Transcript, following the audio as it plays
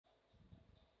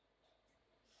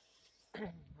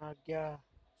हाँ क्या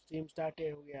stream start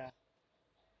हो गया।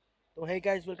 तो hey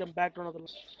guys welcome back to another.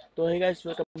 तो hey guys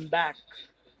welcome back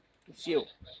to Shiv.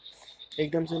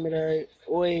 एकदम से मेरा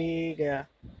ओए ही गया।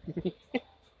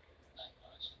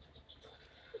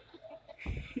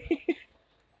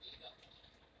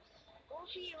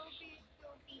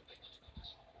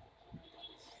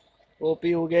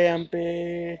 ओपी हो गया यहाँ पे।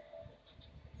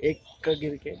 एक का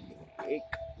गिर के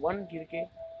एक वन गिर के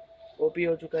ओपी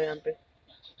हो चुका है यहाँ पे।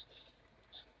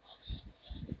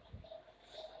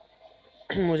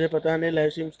 मुझे पता नहीं लाइव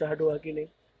स्ट्रीम स्टार्ट हुआ कि नहीं।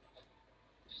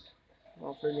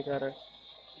 ऑफलाइन दिखा रहा है।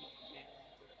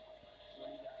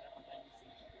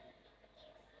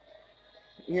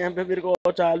 यहाँ पे मेरे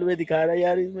को चालू है दिखा रहा है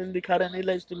यार, इसमें दिखा रहा नहीं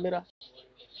लाइव स्ट्रीम मेरा।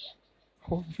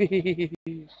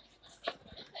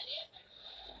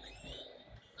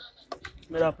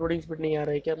 मेरा अपलोडिंग स्पीड नहीं आ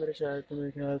रहा है क्या मेरे शायद, तो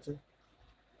मेरे ख्याल से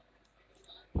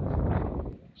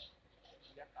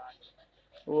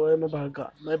वो है। मैं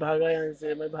भागा यहाँ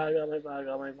से, मैं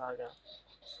भागा।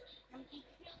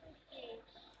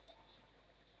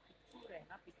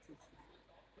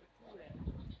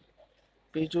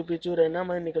 पीछू पीछू रहना,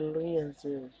 मैं निकल रही हूँ यहाँ से।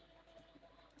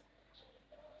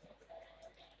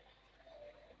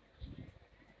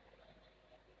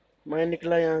 मैं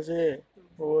निकला यहाँ से।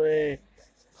 ओए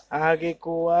आगे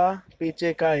कुआ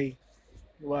पीछे काई।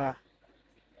 वाह।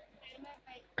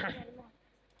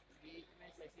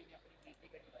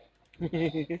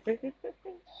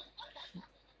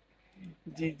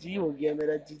 जीजी हो गया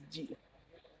मेरा जीजी।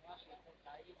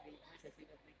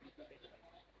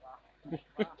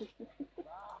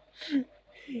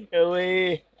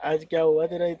 ओए आज क्या हुआ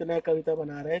तेरा, इतना कविता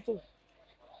बना रहा है तू?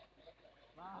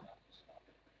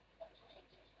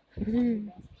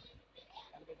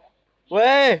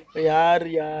 ओए यार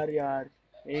यार यार,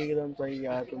 एकदम सही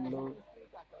यार तुम लोग।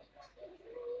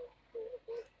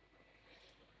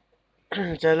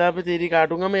 चल अब तेरी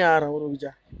काटूंगा, मैं आ रहा हूँ, रुक जा।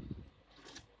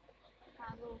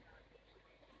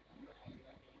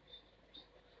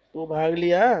 तू भाग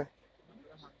लिया।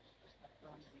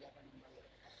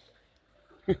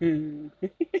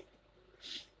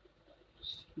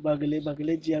 बगले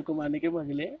बगले जिया को मारने के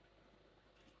बगले।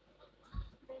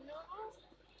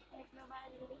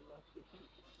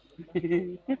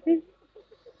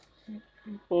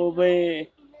 ओ बे।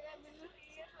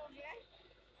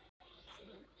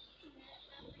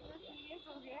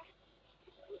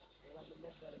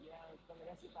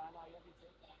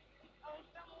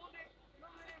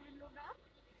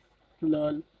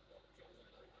 लॉल।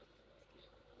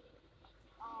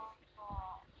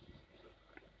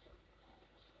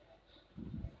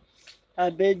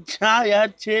 अबे जा यार,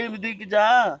 छेद दिख जा।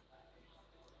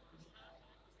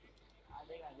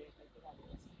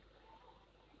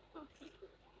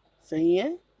 सही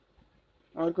है।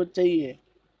 और कुछ चाहिए?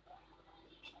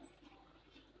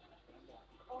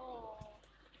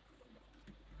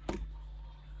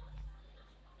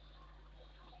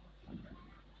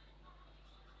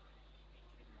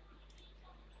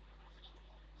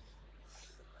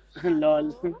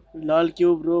 लॉल। लॉल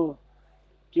क्यों ब्रो?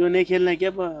 क्यों नहीं खेलना है क्या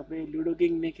अबे, लूडो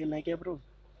किंग नहीं खेलना है क्या ब्रो?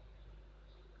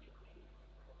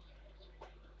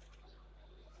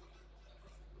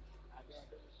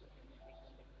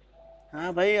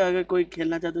 हाँ भाई, अगर कोई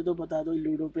खेलना चाहते तो बता दो,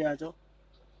 लूडो पे आ जाओ।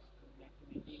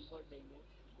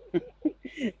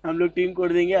 हम लोग टीम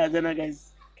कोड देंगे, आ जाना गाइस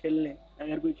खेलने,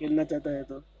 अगर कोई खेलना चाहता है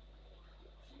तो।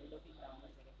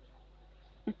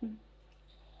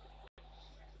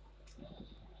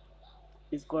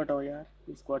 इसको हटाओ यार,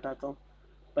 इसको हटाता हूँ।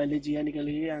 पहले जिया निकल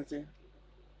गई यहाँ से।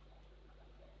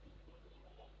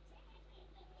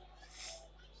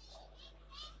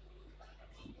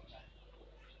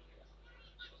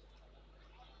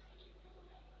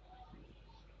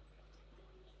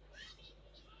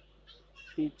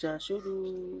 पीछा शुरू,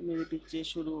 मेरे पीछे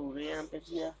शुरू हो गए यहाँ पे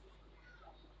जिया।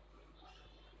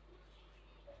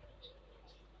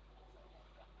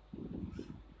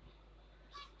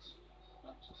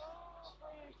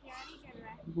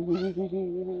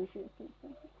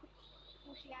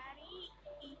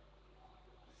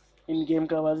 इन गेम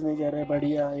का आवाज नहीं जा रहा है,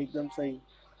 बढ़िया एकदम सही।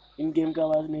 इन गेम का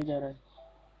आवाज नहीं जा रहा है।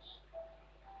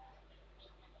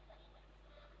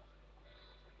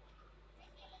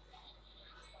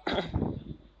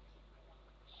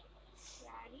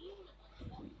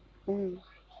 हम्म।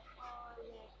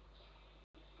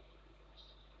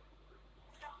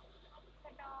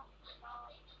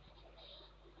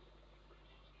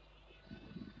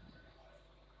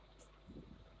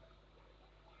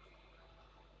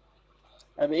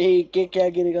 अब एक एक क्या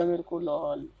गिरेगा मेरे को,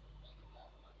 लॉल।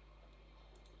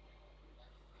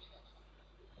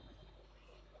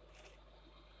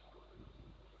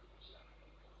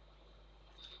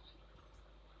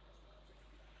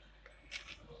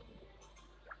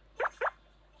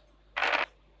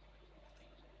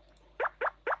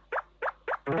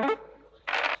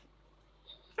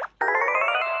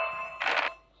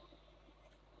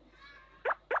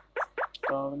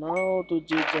 कहना तू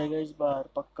जीत जाएगा इस बार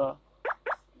पक्का।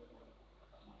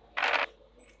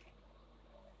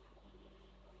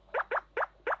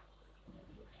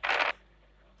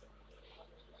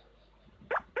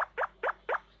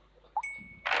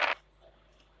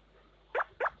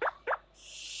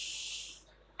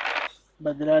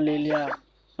 बदला ले लिया,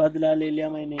 बदला ले लिया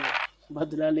मैंने,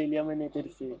 बदला ले लिया मैंने तेरे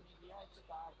से।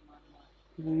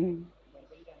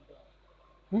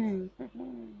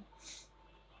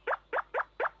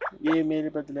 ये मेरे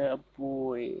बदले अब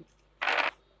वो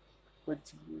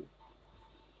कुछ भी।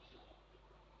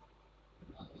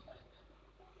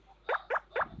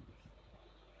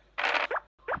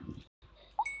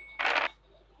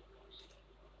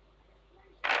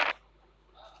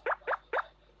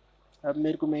 अब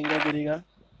मेरे को महंगा गिरेगा।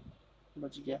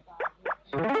 बच गया,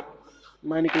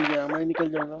 मैं निकल गया, मैं निकल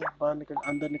जाऊंगा बाहर, निकल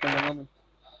अंदर निकल जाऊंगा मैं।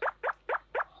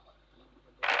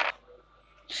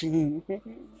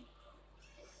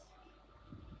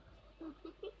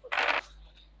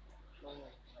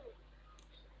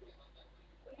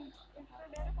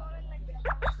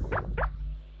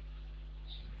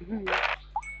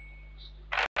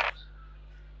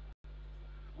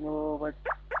 ओ but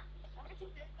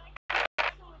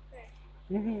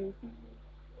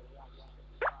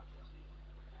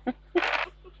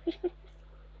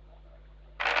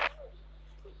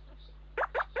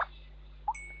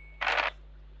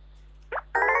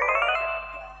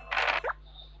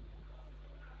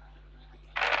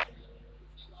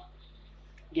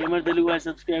gamer Telugu I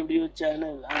subscribe your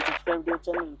channel, unsubscribe your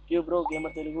channel क्यों ब्रो? गेमर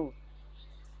तेलुगु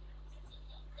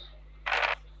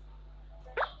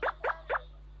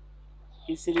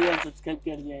इसलिए अनसब्सक्राइब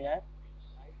कर दिया यार।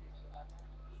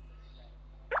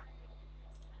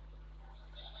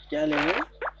 क्या लेंगे?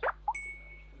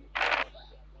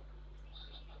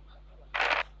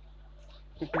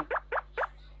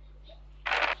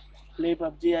 Play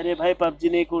PUBG. अरे भाई पबजी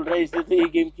नहीं खुल रहा है इसलिए तो ये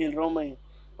गेम खेल रहा हूँ मैं,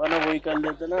 वरना वही कर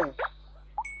लेते ना।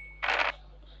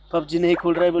 पबजी नहीं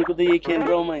खुल रहा है बिल्कुल तो ये खेल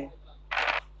रहा हूँ मैं।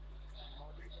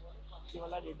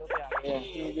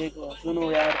 ये देखो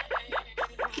सुनो यार,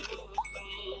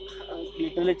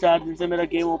 लिटरली 4 दिन से मेरा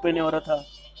गेम ओपन नहीं हो रहा था।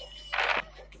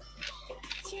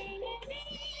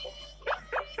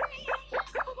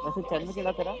 वैसे चैनल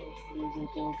क्या तेरा?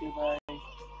 ओके भाई,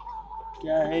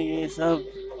 क्या है ये सब?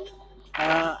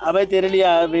 हाँ अबे तेरे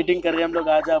लिए वेटिंग कर रहे हैं हम लोग,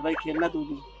 आजा भाई खेलना तू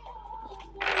भी।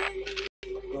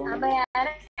 अबे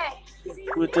यार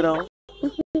पूछ रहा हूँ।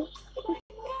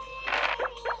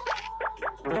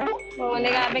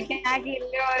 बोलेगा अबे क्या खेल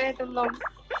रहे हो रे तुम लोग?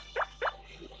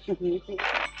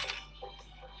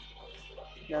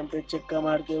 यहाँ पे चक्का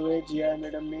मारते हुए जिया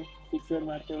मैडम ने सिक्सर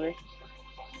मारते हुए,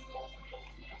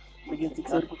 लेकिन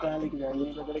सिक्सर को कहाँ लेके जाएंगे?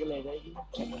 पकड़ के ले जाएगी,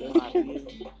 चक्के मारती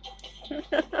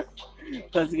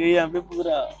फंस गई यहाँ पे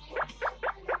पूरा।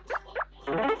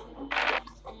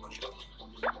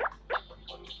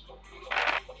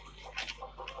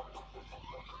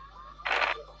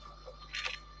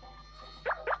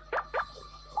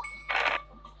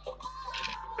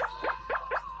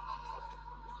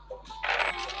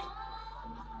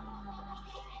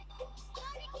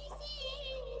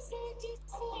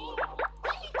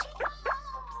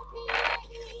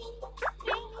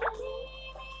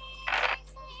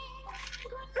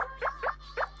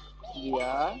 जिया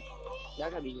क्या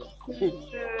कर रही है?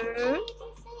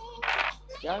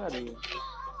 क्या कर रही है?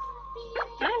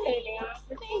 हाँ ले लिया,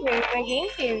 मैं गेम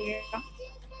खेल रही हूँ।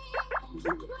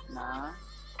 ना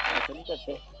ऐसा नहीं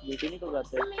करते, ड्यूटी नहीं तो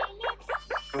जाते।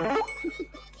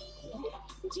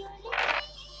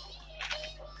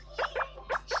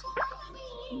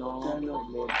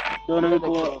 दोनों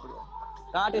को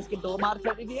काट इसकी 2 मार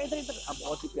चली थी इधर इधर। अब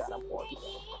बहुत ही प्यारा, बहुत ही।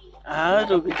 हाँ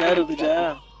रुक जा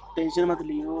टेंशन मत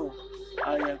लियो,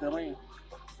 आ जाएगा भाई,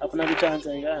 अपना भी चांस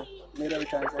आएगा, मेरा भी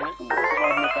चांस आएगा, तुम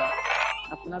बाद में का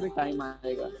अपना भी टाइम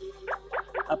आएगा,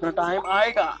 अपना टाइम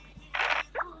आएगा।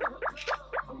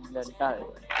 लड़का है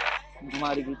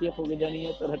हमारी गीतियाँ फूके जानी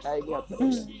है तो हटाएगी आप।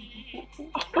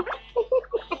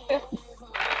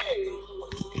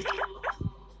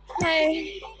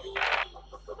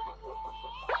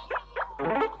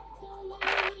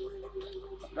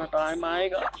 अपना टाइम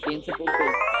आएगा। 3 से पूछ गई।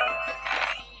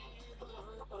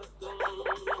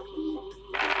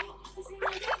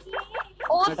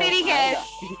 ओ तेरी गैस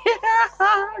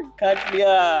काट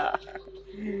लिया,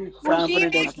 सांप ने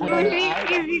डस लिया,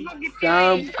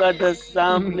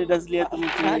 सांप ने डस लिया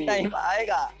तुमको। टाइम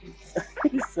आएगा,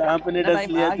 सांप ने डस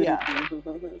लिया,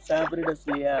 सांप ने डस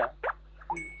लिया।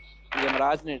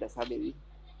 यमराज ने डसा बेबी।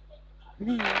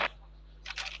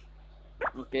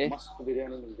 ओके मस्त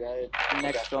बिरयानी मिल जाए।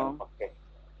 नेक्स्ट सॉन्ग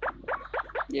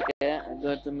ये क्या है?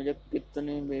 अगर तुम मुझे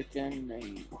कितने बेचैन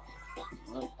नहीं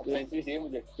फ्रेंची चाहिए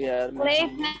मुझे। प्यार में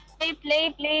प्ले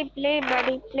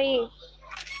बड़ी प्ले।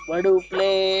 बड़ू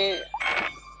प्ले।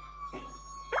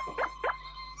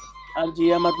 अब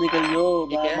जिया मत निकलियो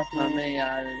ठीक बाहर है मत हमें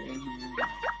यार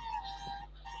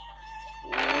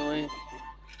ओए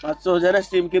मत सो जा ना,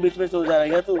 स्ट्रीम के बीच में सो जा रहा है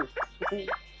क्या तू?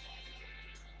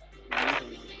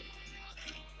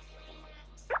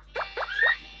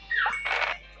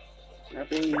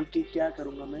 अबे ये क्या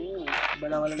करूंगा मैं?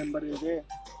 बड़ा वाला नंबर दे दे।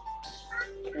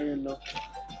 ये लो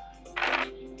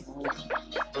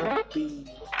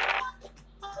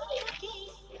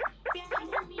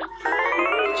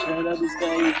शायद इसका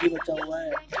एक ही बचा हुआ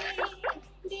है।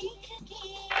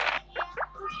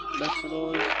 दस लो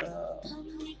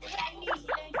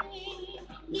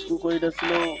इसको कोई दस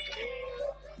लो।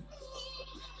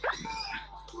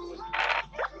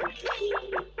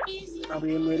 अब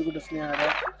ये मेरे को डसने आ रहा है,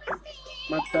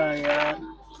 मत आ यार।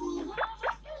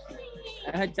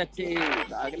 चच्चे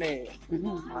भाग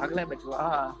ले बचवा।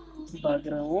 भाग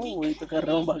रहा हूँ, वही तो कर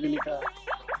रहा हूँ भागने का।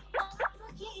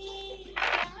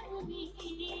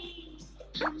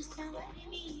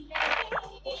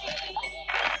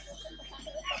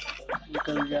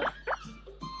 निकल जा।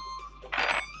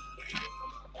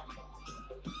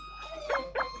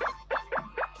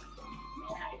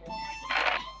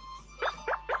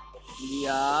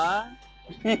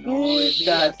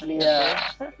 काट लिया।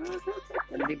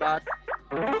 जल्दी बात।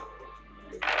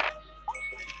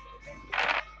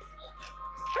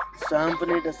 सांप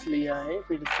ने डस लिया है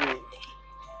फिर से,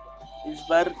 इस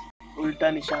बार उल्टा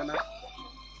निशाना,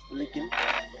 लेकिन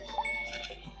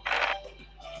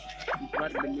इस बार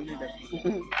बिल्ली ने डस।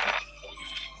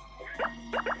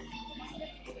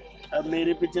 अब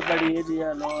मेरे पीछे पड़ी है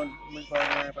जिया लॉल, मैं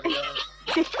भागना पड़ेगा।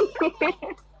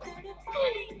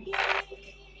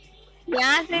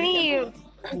 यहाँ से नहीं।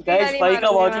 गाइस फाइव का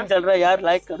वॉचिंग चल रहा है यार,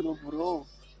 लाइक कर दो ब्रो।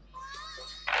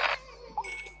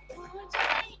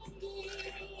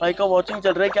 फाइव का वॉचिंग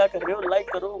चल रहा है, क्या कर रहे हो? लाइक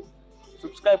करो,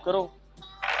 सब्सक्राइब करो।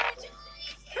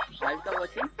 फाइव का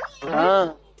वॉचिंग?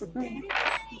 हाँ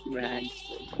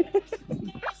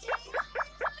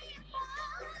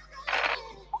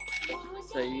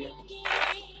सही है,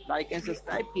 लाइक एंड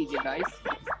सब्सक्राइब कीजिए गाइस।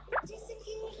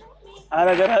 और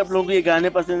अगर आप लोगों को ये गाने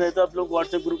पसंद है तो आप लोग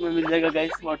व्हाट्सएप ग्रुप में मिल जाएगा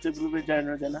गाइस, व्हाट्सएप ग्रुप में ज्वाइन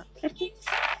हो जाना।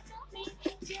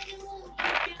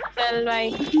 चल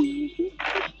भाई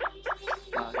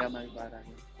आ गया, मैं बाहर आ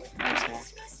गया।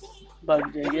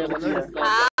 भाग जाएगी अब जिया।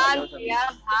 भाग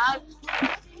यार भाग।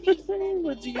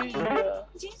 बच गई जिया।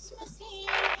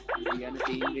 जिया ने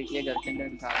 3 देखिए घर के अंदर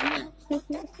खा दी है।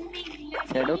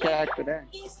 शैडो क्या कर रहा है?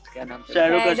 क्या नाम है?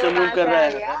 शैडो शैडो कस्टम रूम कहाँ कर से रहा आ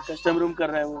है, गया? कस्टम रूम कर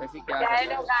रहा है वो। वैसे क्या कर रहा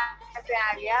शैडो है? कहाँ से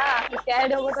आ गया?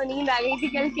 शैडो को तो नींद आ गई थी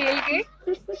कल खेल के।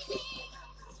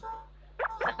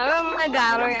 अब मैं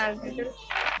जा रहा हूँ यहाँ से।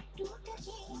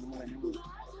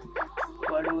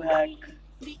 बड़ू हैक।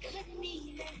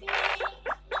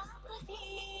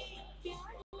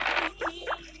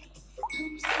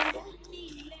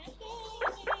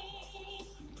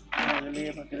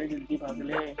 भाग ले जल्दी भाग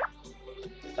ले।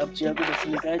 अब जिया को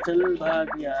डसने का है, चल भाग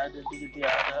यार जल्दी जल्दी आ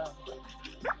जा।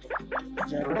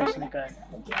 जिया को डसने का है।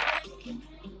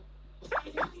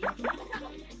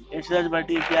 यशराज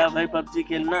भाटी क्या भाई पबजी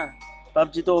खेलना?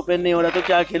 पबजी तो ओपन नहीं हो रहा तो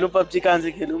क्या खेलूं? पबजी कहाँ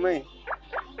से खेलूं मैं?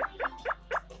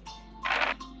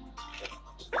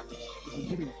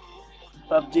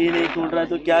 पबजी नहीं खुल रहा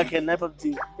तो क्या खेलना है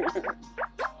पबजी?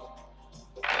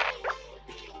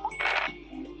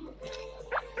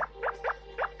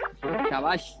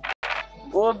 शाबाश।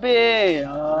 ओबे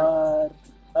यार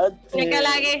निकल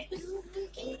आगे,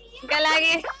 निकल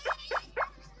आगे।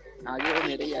 आगे वो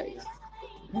मेरे ही आएगा।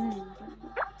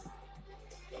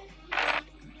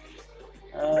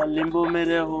 लिम्बो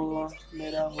मेरा हो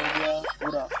गया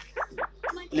पूरा।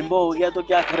 लिम्बो हो गया तो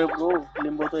क्या करे ब्रो,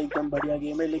 लिम्बो तो एकदम बढ़िया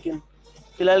गेम है, लेकिन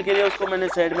फिलहाल के लिए उसको मैंने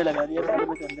साइड में लगा दिया, बाद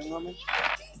में कर दूंगा मैं।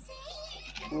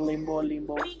 Limbo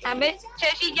Limbo. अबे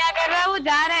शशि क्या कर रहा है? वो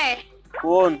जा रहा है।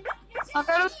 कौन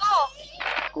पकड़ उसको।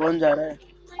 कौन जा रहा है?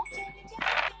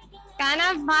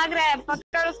 काना भाग रहा है,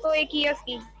 पकड़ उसको। एक ही है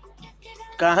उसकी।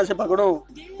 कहाँ से पकड़ो?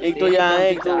 एक तो यहाँ है,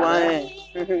 एक तो वहाँ है।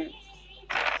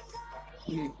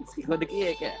 इसकी खुद की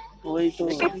है क्या? वही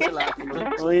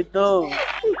तो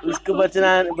उसको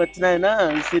बचना है ना,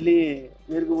 इसीलिए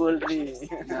मेरे को बोल रही है।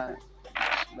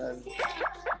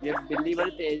 ये बिल्ली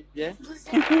बड़ी तेज है।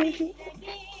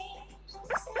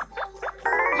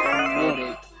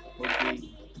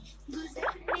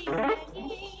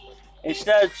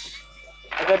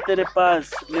 अगर तेरे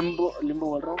पास लिम्बो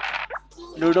बोल रहा हूँ,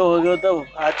 लूडो हो गया तो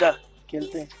आजा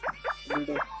खेलते हैं।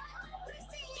 दो।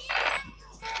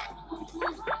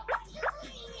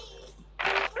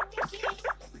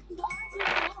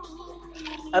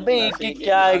 अबे एक एक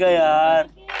क्या आएगा यार,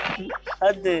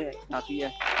 हद है। आती है।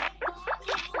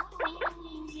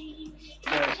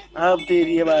 अब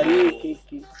तेरी है बारी एक एक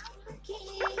की।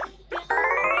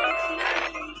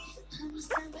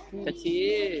 सच्ची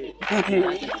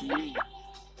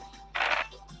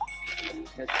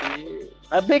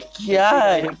अबे क्या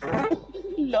है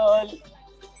लॉल।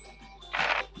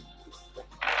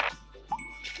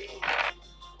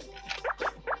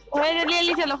 ओए जल्दी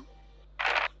जल्दी चलो।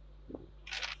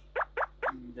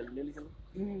 जल्दी चलो।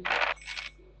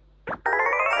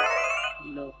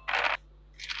 लो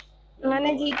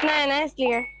मैंने जीतना है ना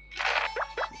इसलिए।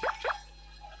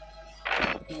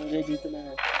 मुझे जीतना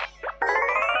है।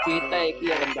 जीतता एक ही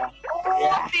है बंदा।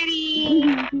 तेरी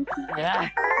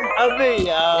अबे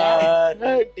यार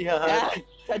यार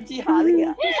सच्ची हार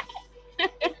गया।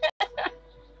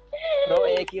 प्रो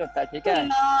एक ही होता है, ठीक है,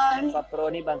 आप प्रो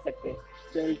नहीं बन सकते।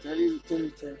 चल चल चल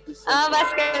चल बस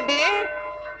कर दे।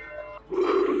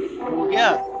 हो गया।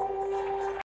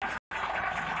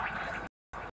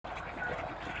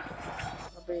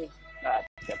 अबे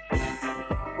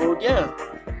हो गया।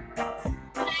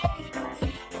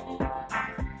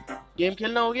 गेम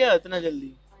खेलना हो गया इतना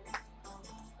जल्दी?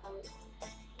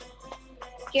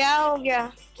 क्या हो गया?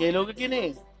 खेलोगे कि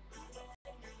नहीं?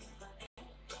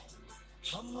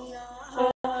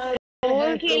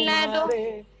 और खेलना है तो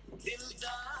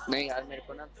नहीं यार, मेरे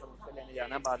को ना समोसे लेने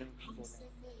जाना बाद में।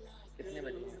 कितने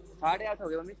बजे? 8:30 हो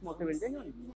गए मम्मी, समोसे मिल जाएंगे?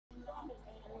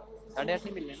 8:30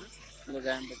 ही मिल रहे ना, चलो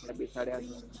जाएं बस अभी 8:30 हो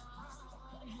गए।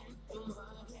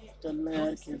 चलना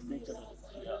यार खेलने चलो।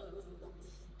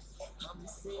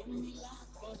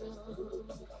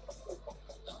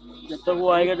 जब तक वो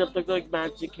आएगा जब तक तो एक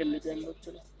मैच ही खेल लेते हैं हम लोग।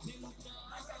 चलो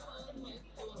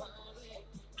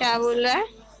क्या बोल रहा है?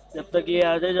 जब तक ये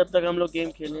आ जाए जब तक हम लोग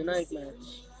गेम खेलें ना एक मैच।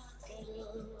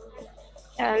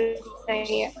 चल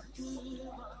सही है।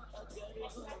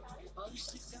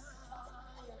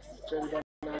 चल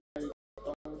बना,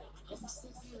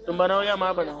 तुम बनाओ या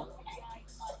माँ बनाओ?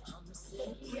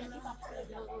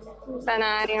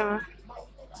 बना रही हूँ।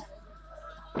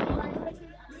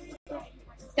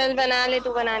 चल बना ले,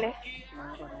 तू बना ले।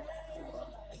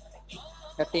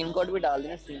 टीम कोड भी डाल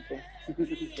देना स्क्रीन पे।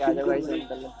 क्या जगह है ज्वाइन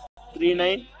कर लो।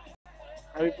 39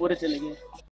 अभी पूरे चलेंगे।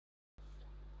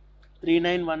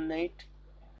 3918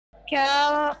 क्या?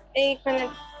 एक मिनट।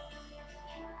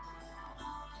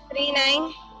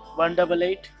 39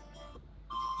 188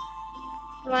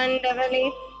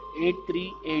 188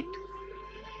 838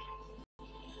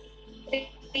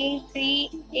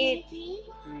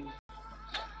 338।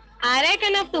 आ रहा है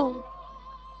कनक तू?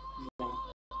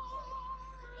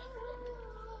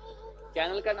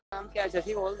 चैनल का नाम क्या है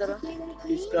शशि, बोल जरा।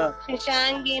 इसका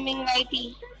शशांक गेमिंग वाईटी।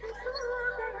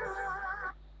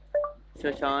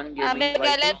 शशांक अबे गेमिंग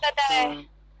गलत पता है,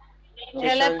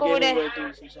 गलत कोड है।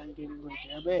 Shashank gaming YT.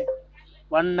 अबे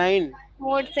 19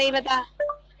 कोड सही बता।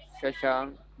 शशांक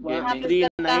वापस गेमिंग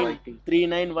बता।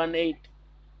 3918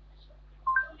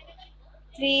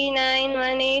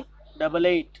 3918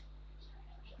 88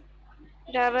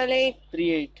 88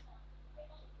 38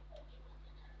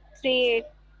 38।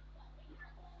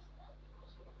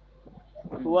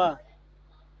 हुआ?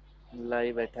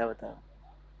 लाइव बैठा बता।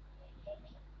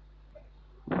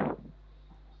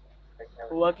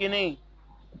 हुआ कि नहीं?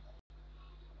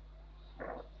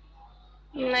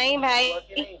 नहीं भाई।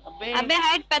 अबे अबे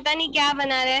हट, पता नहीं क्या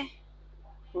बना रहे।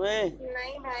 वे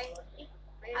नहीं भाई।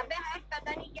 अबे हट,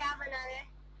 पता नहीं क्या बना रहे।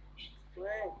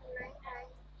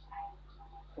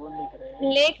 फोन लिख रहे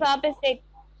हैं। लेख वापस लेख,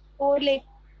 कोड लेख।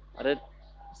 अरे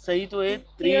सही तो है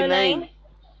 09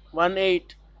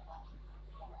 3918।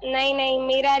 नहीं नहीं,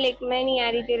 मेरा लेख। मैं नहीं आ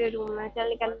रही तेरे रूम में, चल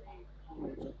निकल।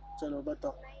 चलो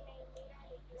बताओ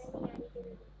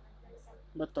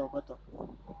बताओ बताओ।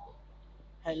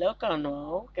 हेलो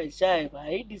कानो, कैसा है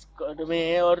भाई? डिस्कॉर्ड में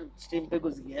है और स्ट्रीम पे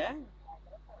घुस गया।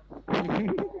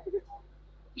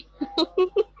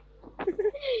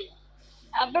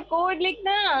 अबे कोड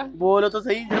लिखना। बोलो तो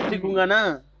सही, जब लिखूंगा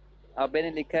ना। अबे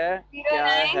ने लिखा है क्या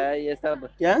है ये सब?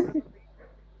 क्या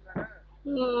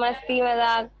मस्ती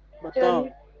मजाक। बताओ?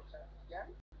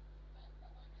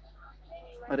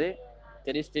 अरे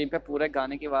तेरी स्ट्रीम पे पूरे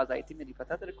गाने की आवाज आई थी मेरी,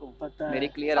 पता तेरे को? पता है। मेरी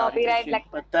क्लियर आ रही कॉपीराइट थी।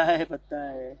 लगता है। पता है पता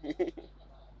है।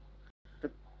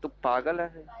 तू पागल है।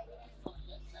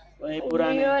 वही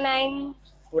 09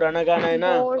 पुराना गाना है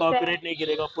ना, 47 कॉपीराइट नहीं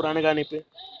गिरेगा पुराने गाने पे।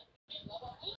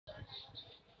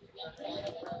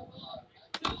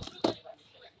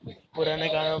 पुराने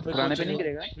गानों पे पुराने कुछ पे नहीं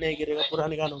गिरेगा? नहीं गिरेगा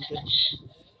पुराने गानों पे।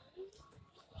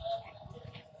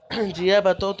 जिया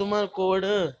बताओ तुम्हारा कोड।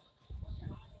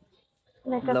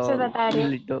 मैं कब से बता रही हूँ।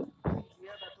 लिटो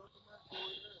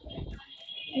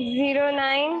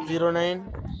 09 09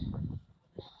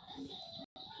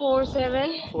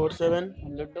 47 47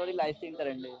 लुडो वाली लाइव स्ट्रीम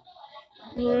करेंगे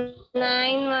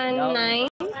 919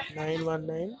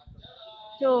 919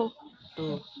 2। 2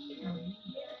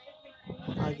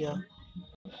 आ गया।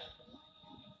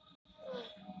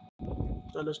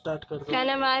 चलो स्टार्ट कर दो। क्या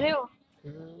नवा रहे हो?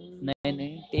 नहीं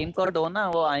नहीं टीम कोड दो ना,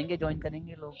 वो आएंगे ज्वाइन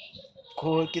करेंगे लोग।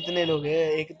 कितने लोग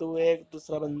हैं? एक तो एक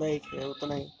दूसरा बंदा एक है,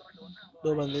 उतना ही।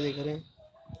 2 बंदे दिख रहे हैं।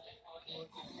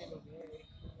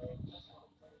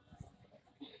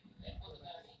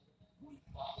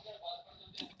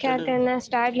 क्या चलो करना,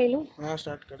 स्टार्ट ले लूं? हाँ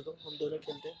स्टार्ट कर दो, हम दोनों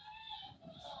खेलते हैं।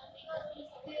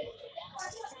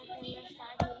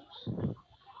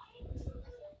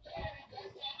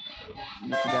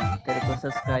 तेरे को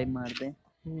सब्सक्राइब मार दे,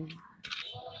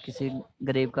 किसी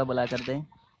गरीब का भला कर दे।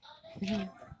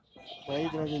 भाई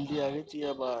इतना जल्दी आ गई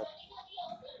चिया बात।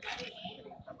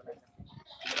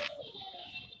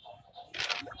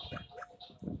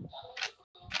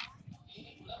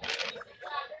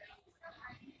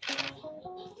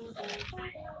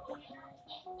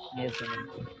 ये सुनो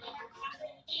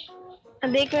अब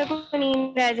देख मेरे को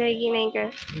नींद आ जाएगी नहीं कर।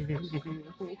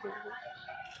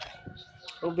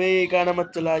 अबे ये गाना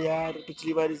मत चला यार,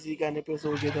 पिछली बार इसी गाने पे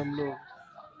सो गए थे हम लोग।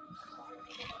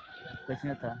 कुछ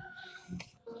नहीं था।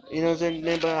 इनोसेंट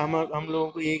ने हम लोगों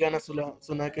को यही गाना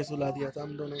सुना के सुला दिया था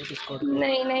हम दोनों को डिस्कॉर्ड पे।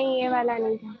 नहीं नहीं, ये वाला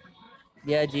नहीं था।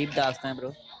 ये अजीब दास्तान है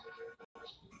ब्रो।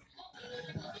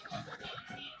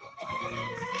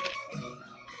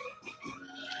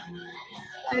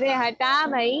 अरे हटा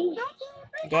भाई।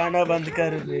 गाना बंद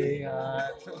कर बे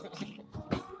यार।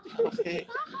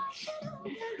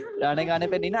 पुराने गाने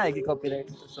पे नहीं ना आएगी कॉपीराइट,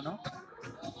 तो सुनो।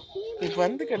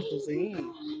 बंद कर तो सही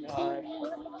यार।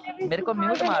 मेरे को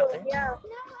म्यूट पागल मार हो दे। गया।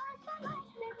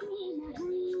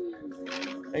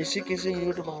 ऐसे कैसे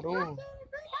म्यूट मारूं?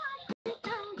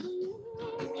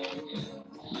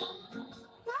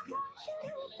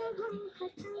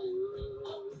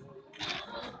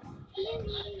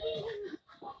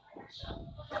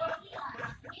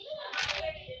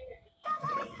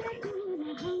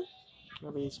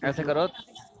 अबे इसमें ऐसे करो,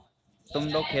 तुम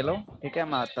लोग खेलो, ठीक है,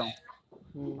 मैं आता हूँ।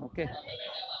 ओके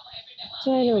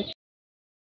चलो।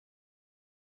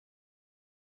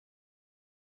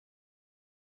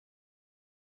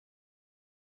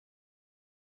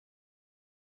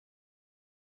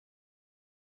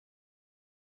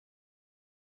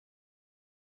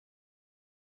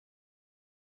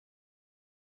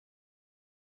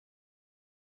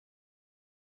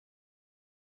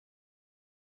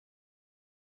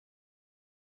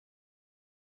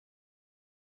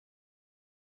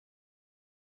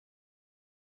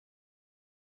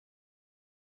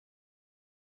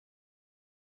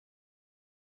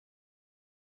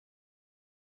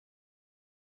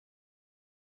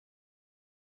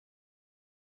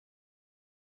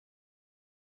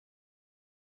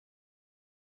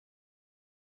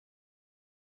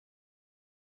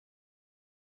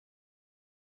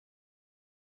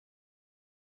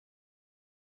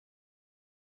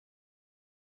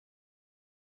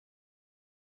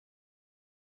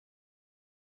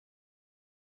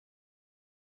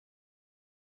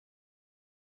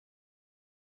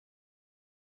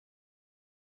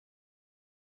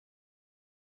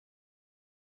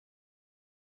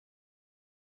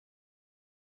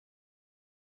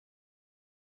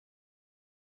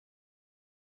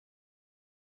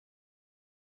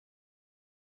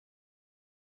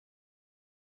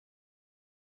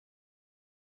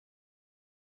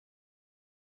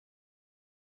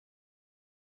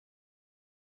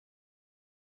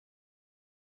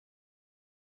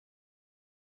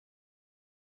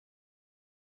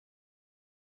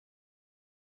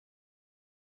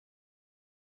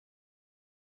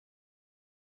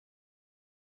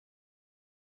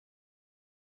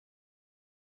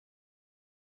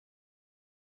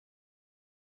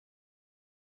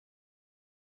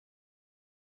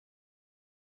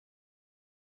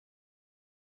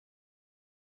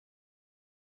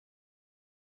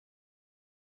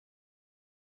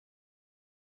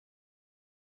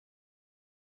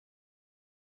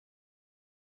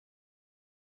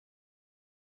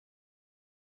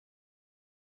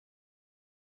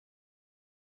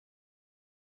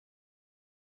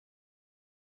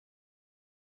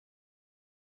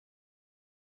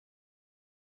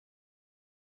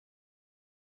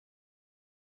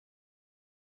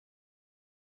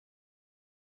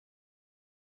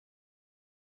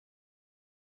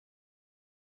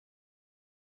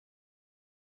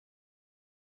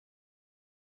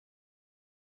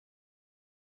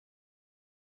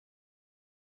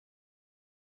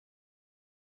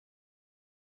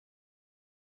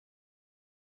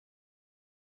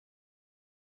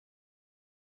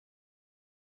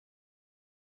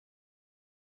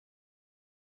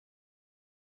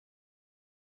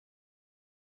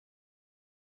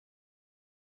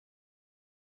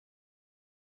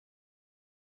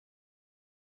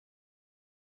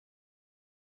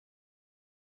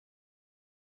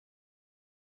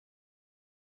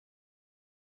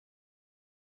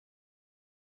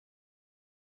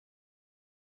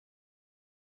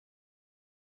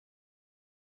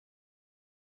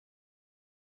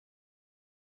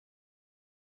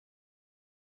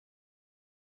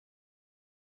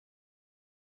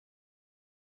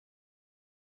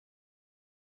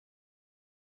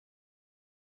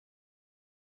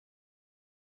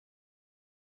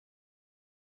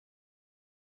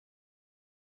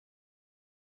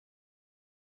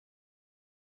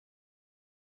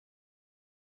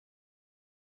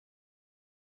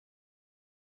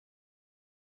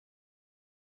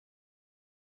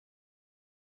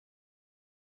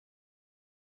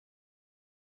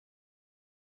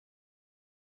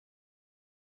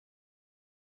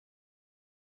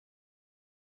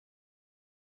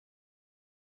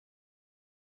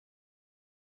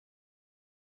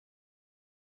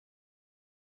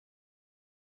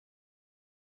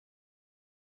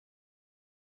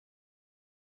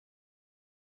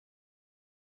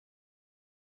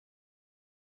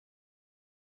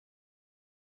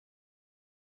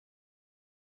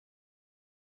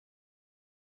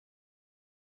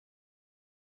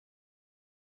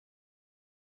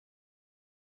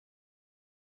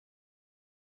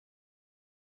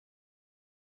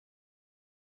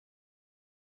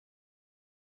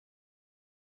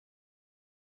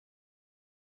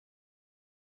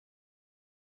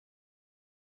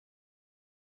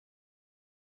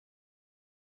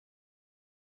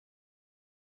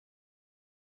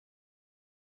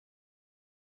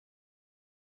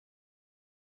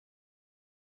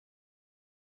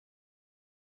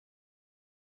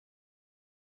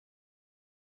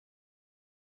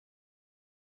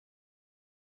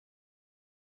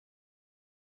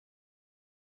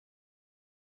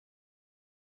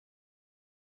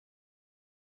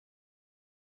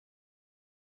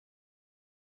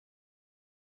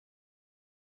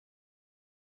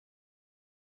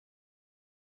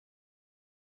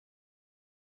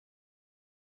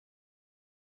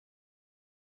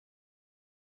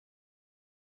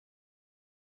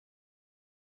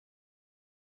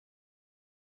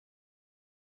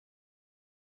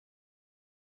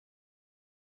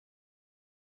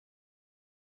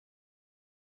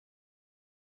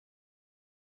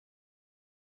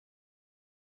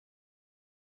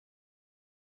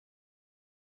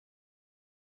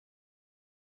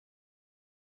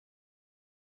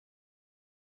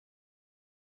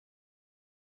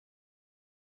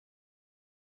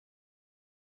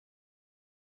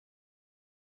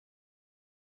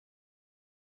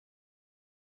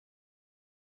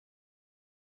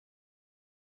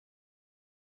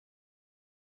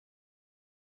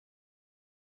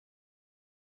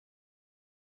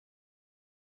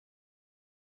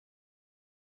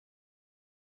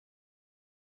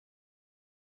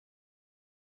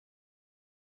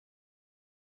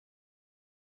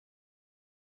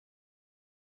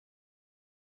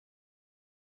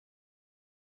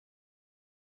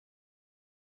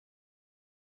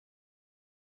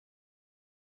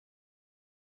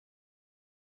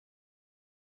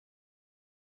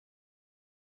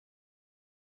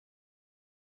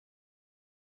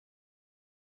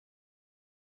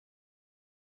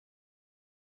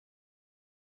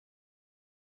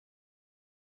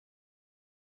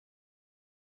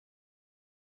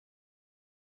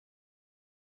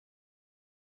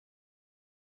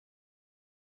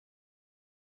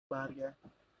 बाहर गया।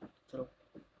 चलो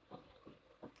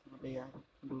अबे यार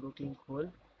लूडो किंग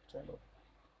खोल। चलो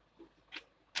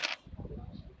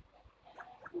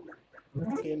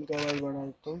गेम का आवाज बढ़ा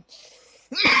देता हूँ।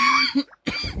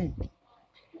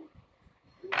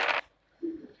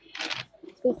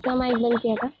 किसका माइक बंद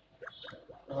किया था?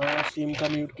 हाँ स्ट्रीम का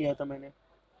म्यूट किया था मैंने।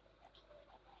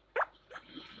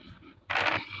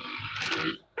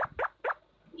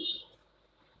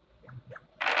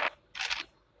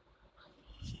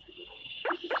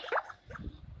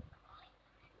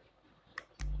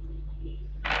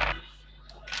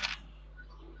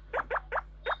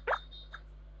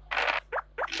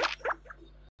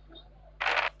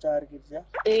 चार गिर जा।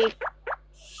 एक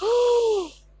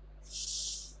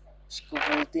इसको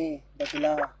बोलते हैं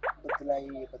बदला। बदला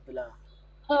ये बदला।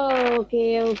 Okay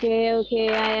okay okay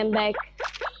I am back.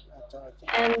 अच्छा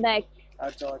अच्छा आई एम बैक।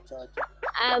 अच्छा अच्छा अच्छा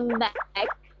आई एम बैक।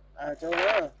 अच्छा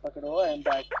ना पकड़ो एम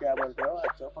बैक क्या बोल रहे हो?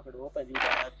 अच्छा पकड़ो पहली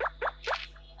बात।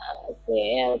 Okay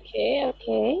okay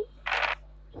okay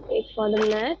wait for the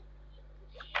match.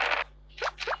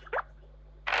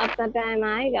 आपका टाइम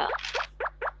आएगा।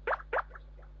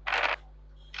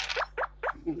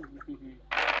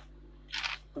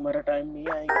 तुम्हारा टाइम नहीं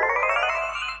आएगा।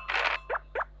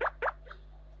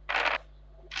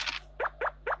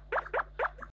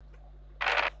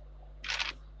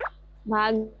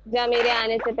 भाग जा, मेरे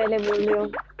आने से पहले बोल रही हूँ,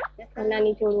 वरना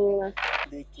नहीं छोड़ूंगा।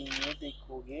 देखेंगे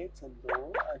देखोगे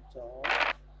चलो आ जाओ।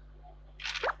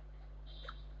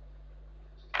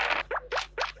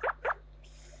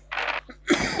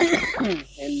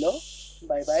 Hello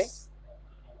bye bye.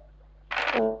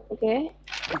 ओके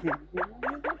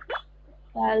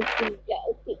चल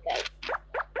ठीक है।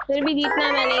 फिर भी जीतना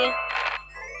है मैंने।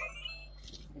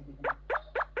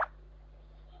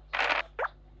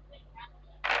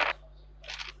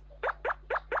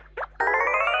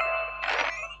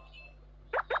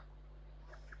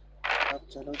 अब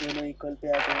चलो दोनों इक्वल पे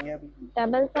आ जाएंगे अभी।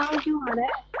 डबल साउंड क्यों आ रहा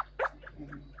है?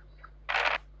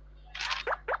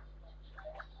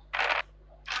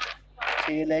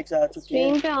 6 लाइक्स आ चुके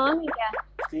हैं। स्क्रीन पे ऑन है क्या?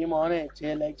 स्ट्रीम ऑन है।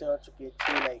 6 लाइक्स आ चुके हैं।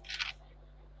 6 लाइक।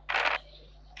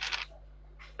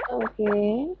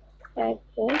 ओके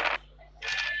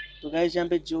तो गाइस यहाँ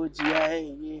पे जो जिया है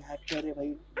ये हैकर है भाई।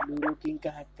 लूडो किंग का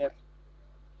हैकर।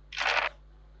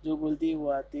 जो बोलती है वो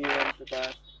आती है उनके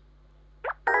पास।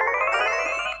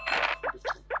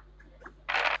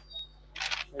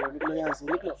 निकलो यहाँ से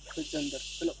निकलो फिर से अंदर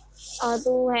चलो। और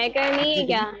तू हैकर नहीं है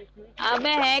क्या?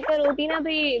 अबे हैकर होती ना तो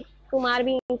ये तू मार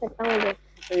भी नहीं सकता मुझे।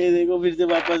 ये देखो फिर से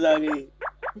वापस आ गई।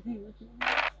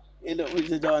 ये लो फिर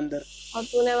से जाओ अंदर। और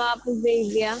तूने वापस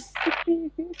भेज दिया।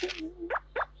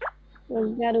 रुक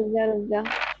जा रुक जा रुक जा।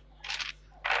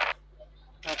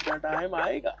 अपना टाइम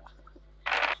आएगा।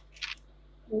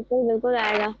 बिल्कुल बिल्कुल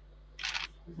आएगा।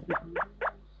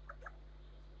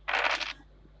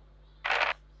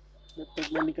 जब तक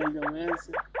मैं निकल जाऊंगा यहाँ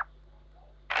से।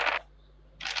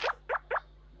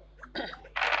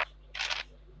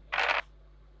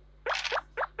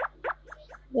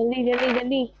 जल्दी जल्दी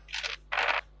जल्दी।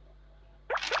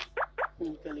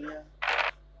 निकल गया।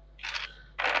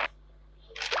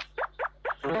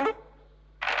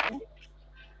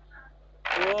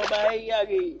 ओ भाई आ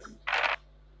गई।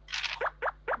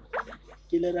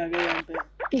 किलर आ गए यहाँ पे।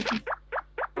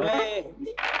 ओए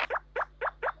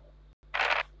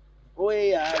ओए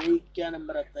यार ये क्या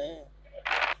नंबर आता है?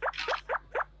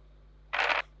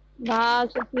 भाग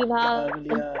सुखी भाग।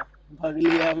 भाग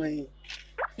लिया मैं।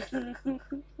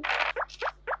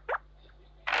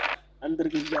 अंदर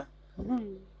घुस जा।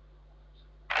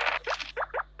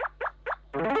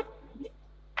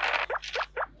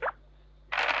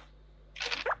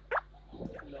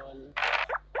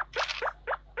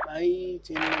 भाई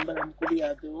 6 नंबर हमको भी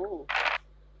आते हो।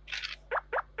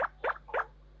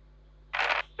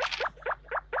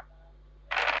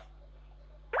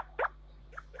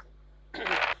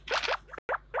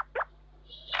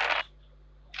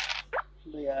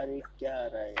 यार ये क्या आ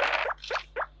रहा है?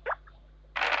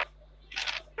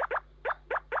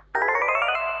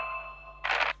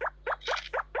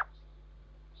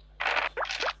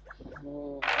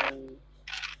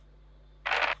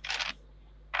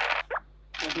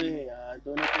 अबे यार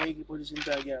दोनों एक ही पोजीशन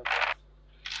पे आ गया।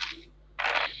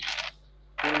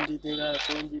 कौन जीतेगा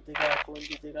कौन जीतेगा कौन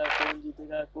जीतेगा कौन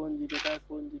जीतेगा कौन जीतेगा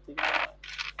कौन जीतेगा?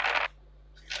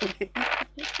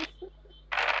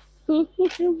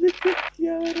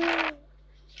 क्या हो रहा है?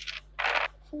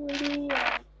 हो गया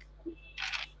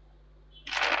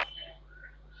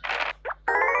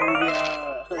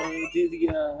जीत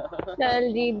गया।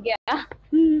 चल जीत गया।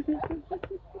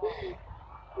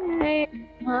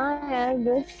 हाँ यार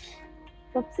बस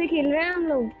कब से खेल रहे हैं हम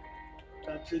लोग?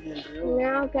 कब से खेल रहे हो?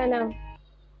 ना क्या ना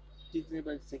कितने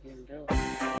बजे से खेल रहे हो?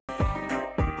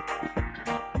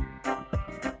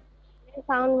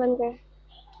 साउंड बंद कर।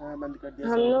 हाँ बंद कर दिया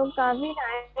हम सब। लोग काफी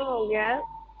टाइम हो गया है।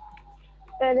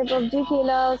 पहले पबजी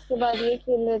खेला उसके बाद ये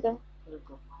खेल लेते।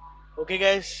 ओके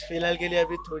गाइस, फिलहाल के लिए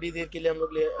अभी थोड़ी देर के लिए हम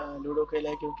लोग लूडो खेला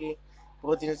है, क्योंकि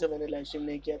बहुत दिनों से मैंने लाइव स्ट्रीम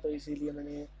नहीं किया, तो इसीलिए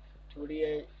मैंने थोड़ी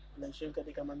लाइव स्ट्रीम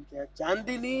करने का मन किया।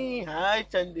 चांदनी, हाय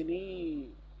चांदनी,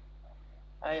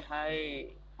 हाय हाय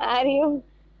आ रही हूँ।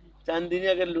 चांदनी।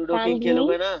 अगर लूडो किंग चांदनी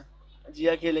खेलोगे ना,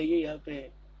 जिया खेलेगी यहाँ पे।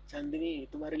 चांदनी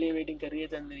तुम्हारे लिए वेटिंग कर रही है।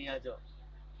 चांदनी आ जाओ,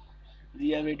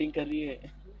 जिया वेटिंग कर रही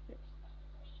है।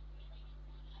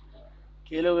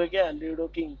 खेलोगे क्या लूडो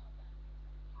किंग?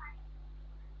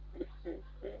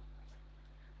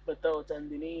 बताओ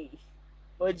चांदनी।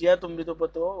 ओए जिया, तुम भी तो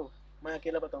बताओ, मैं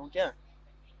अकेला बताऊं क्या?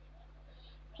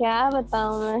 क्या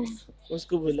बताऊँ मैं।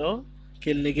 उसको बुलाओ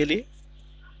खेलने के लिए।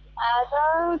 आ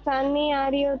जाओ, चांदनी आ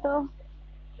रही हो तो।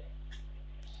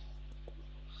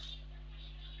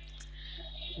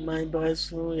 मैं बस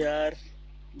हूँ यार,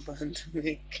 बाद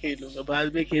में खेलूंगा,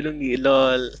 बाद में खेलूंगी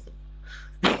लॉल।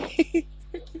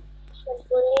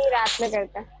 बिल्कुल नहीं, रात में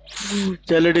करता है।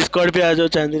 चलो डिस्कॉर्ड पे आ जाओ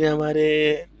चांदनी, हमारे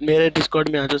मेरे डिस्कॉर्ड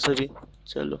में आ जाओ सभी।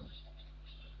 चलो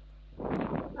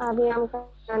अभी हम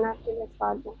खाना आपके लिए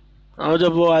स्वाद में। आओ,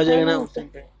 जब वो आ जाएगा चलो ना उस नीचे। टाइम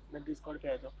पे मैं डिस्कॉर्ड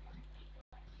पे आ जाओ।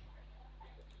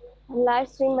 लाइव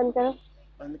स्ट्रीम बंद करो।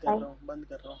 बंद कर बाय। रहा हूँ, बंद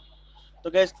कर रहा हूँ। तो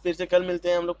गैस फिर से कल मिलते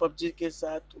हैं हम लोग पबजी के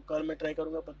साथ। कल मैं ट्राई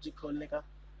करूंगा पबजी खोलने का।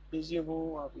 बिजी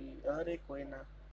हूँ अभी, अरे कोई ना।